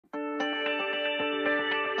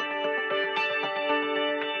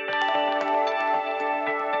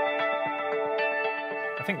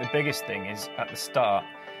I think the biggest thing is at the start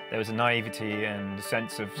there was a naivety and a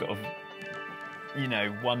sense of sort of, you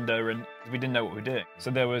know, wonder, and we didn't know what we were doing.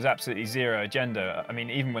 So there was absolutely zero agenda. I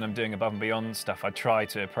mean, even when I'm doing above and beyond stuff, I try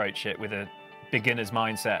to approach it with a beginner's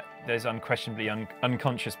mindset. There's unquestionably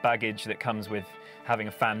unconscious baggage that comes with having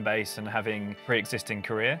a fan base and having pre-existing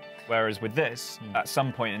career. Whereas with this, at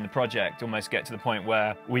some point in the project, almost get to the point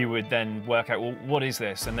where we would then work out, well, what is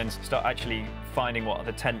this? And then start actually finding what are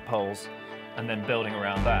the tent poles and then building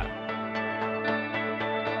around that.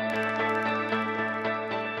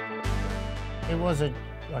 It was a,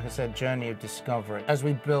 like I said, journey of discovery. As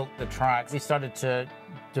we built the tracks, we started to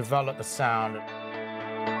develop the sound.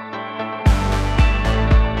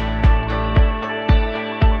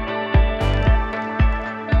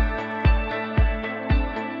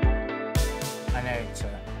 I know it's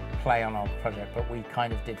a play on our project, but we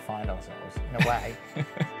kind of did find ourselves in a way.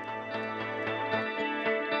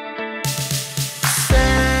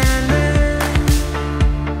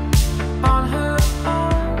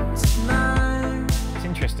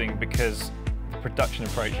 Because the production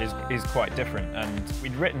approach is quite different, and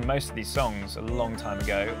we'd written most of these songs a long time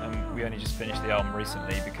ago, and we only just finished the album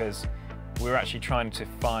recently because we were actually trying to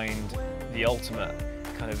find the ultimate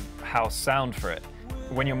kind of house sound for it.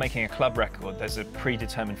 When you're making a club record, there's a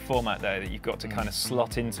predetermined format there that you've got to kind of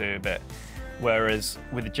slot into a bit, whereas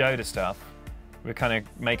with the JODA stuff, we're kind of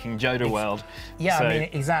making JODA world. Yeah, so, I mean,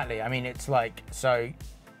 exactly. I mean, it's like, so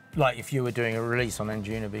like if you were doing a release on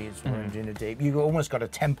Anjunabeats or Anjunabeats, you've almost got a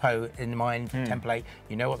tempo in mind, template.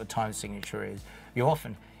 You know what the time signature is. You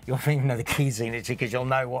often even know the key signature because you'll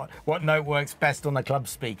know what note works best on the club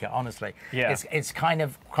speaker. Honestly, yeah, it's kind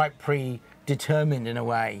of quite predetermined in a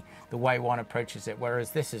way, the way one approaches it.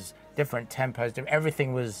 Whereas this is different tempos.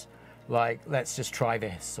 Everything was like, let's just try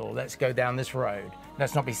this, or let's go down this road.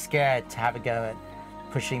 Let's not be scared to have a go at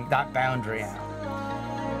pushing that boundary out.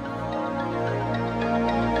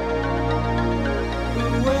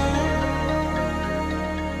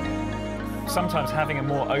 Sometimes having a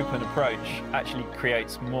more open approach actually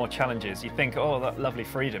creates more challenges. You think, oh, that lovely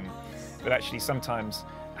freedom, but actually sometimes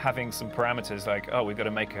having some parameters like, oh, we've got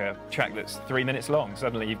to make a track that's 3 minutes long.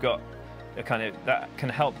 Suddenly you've got a kind of, that can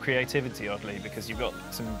help creativity oddly because you've got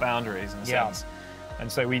some boundaries in a sense.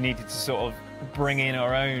 And so we needed to sort of bring in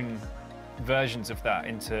our own versions of that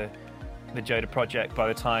into the JODA project by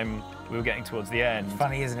the time we were getting towards the end. It's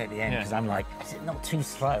funny, isn't it, the end? Because I'm like, is it not too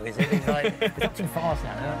slow? Is it? It's like, it's not too fast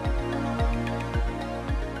now.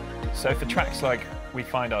 So for tracks like We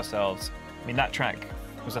Find Ourselves, I mean, that track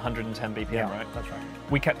was 110 BPM, right? That's right.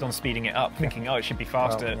 We kept on speeding it up, thinking, oh, it should be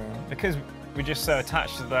faster. Because we're just so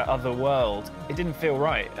attached to that other world, it didn't feel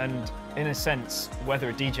right. And in a sense, whether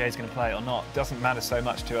a DJ is going to play it or not doesn't matter so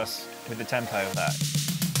much to us with the tempo of that.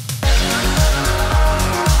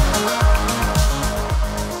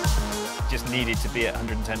 Just needed to be at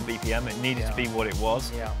 110 BPM. It needed to be what it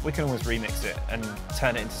was. We can always remix it and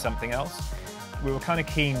turn it into something else. We were kind of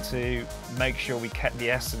keen to make sure we kept the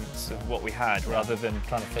essence of what we had rather than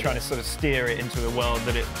trying to sort of steer it into a world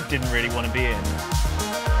that it didn't really want to be in. I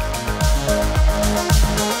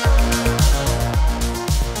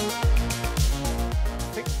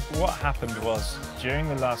think what happened was, during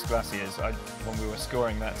the last Glaciers, when we were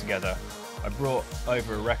scoring that together, I brought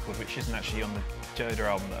over a record which isn't actually on the JODA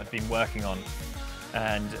album that I'd been working on.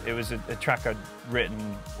 And it was a track I'd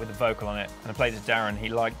written with a vocal on it, and I played it to Darren. He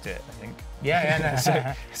liked it, I think. Yeah,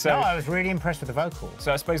 no, I was really impressed with the vocal.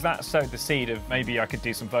 So I suppose that sowed the seed of maybe I could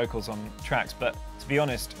do some vocals on tracks. But to be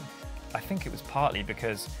honest, I think it was partly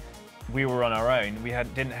because we were on our own. We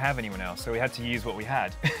didn't have anyone else, so we had to use what we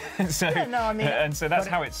had. So, yeah, no, I mean, and so that's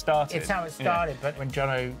how it started. It's how it started. But when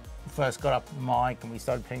Jono first got up the mic and we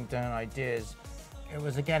started putting down ideas, it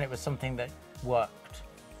was something that worked.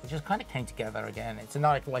 It just kind of came together again. It's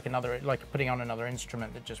like putting on another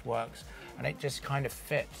instrument that just works, and it just kind of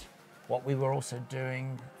fit what we were also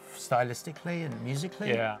doing stylistically and musically.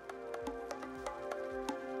 Yeah.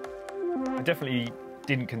 I definitely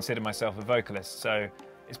didn't consider myself a vocalist, so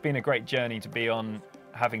it's been a great journey to be on,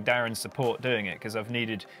 having Darren's support doing it, because I've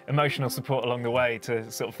needed emotional support along the way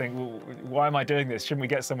to sort of think, well, why am I doing this? Shouldn't we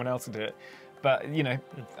get someone else to do it? But, you know,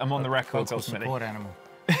 I'm on the records ultimately. Support animal.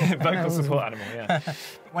 Vocal support animal, yeah.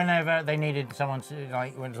 Whenever they needed someone to,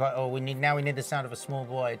 like, when it's like, oh, we need the sound of a small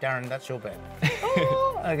boy. Darren, that's your bit.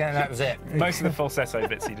 Oh, again, that was it. Most of the falsetto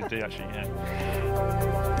bits he did do, actually, yeah.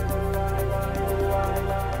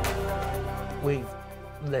 We've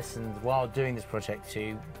listened while doing this project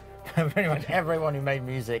to pretty much everyone who made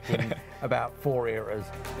music in about 4 eras.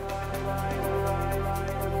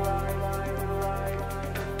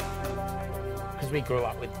 We grew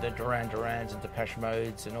up with the Duran Durans and Depeche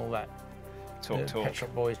Modes and all that Pet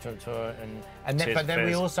Shop Boys tour, and then, Tears but for then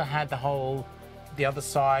we Fears. also had the other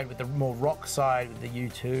side with the more rock side with the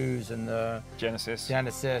U2s and the Genesis.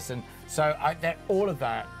 and so all of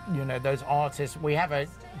that, you know, those artists, we have a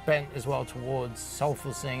bent as well towards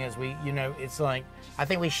soulful singers. We, you know, it's like I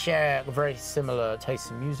think we share a very similar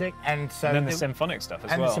taste in music, and so And then the symphonic stuff as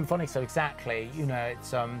well. And the symphonic stuff, exactly. You know,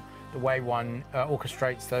 it's the way one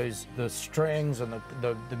orchestrates the strings and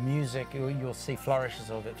the music. You'll see flourishes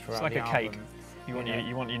of it throughout It's like the a album. cake.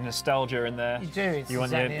 You want your nostalgia in there. You do. It's you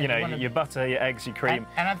want exactly your, you know, it. You want your butter, your eggs, your cream.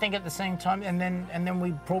 And I think at the same time, and then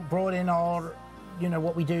we brought in our, you know,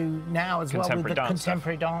 what we do now as well with the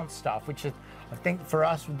contemporary dance stuff, which is, I think for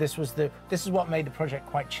us, this is what made the project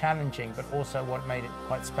quite challenging, but also what made it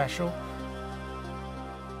quite special.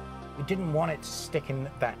 We didn't want it to stick in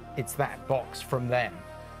that box from then.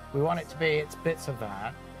 We want it to be, it's bits of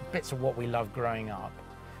that, bits of what we loved growing up,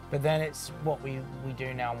 but then it's what we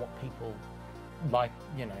do now and what people like,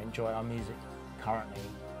 you know, enjoy our music currently,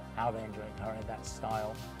 how they enjoy it currently, that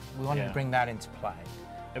style. We wanted to bring that into play.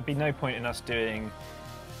 There'd be no point in us doing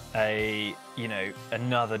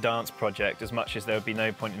another dance project as much as there would be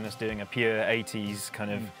no point in us doing a pure 80s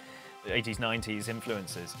kind of 80s, 90s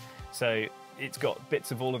influences. So it's got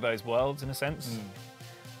bits of all of those worlds in a sense,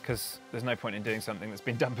 because there's no point in doing something that's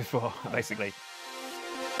been done before, basically.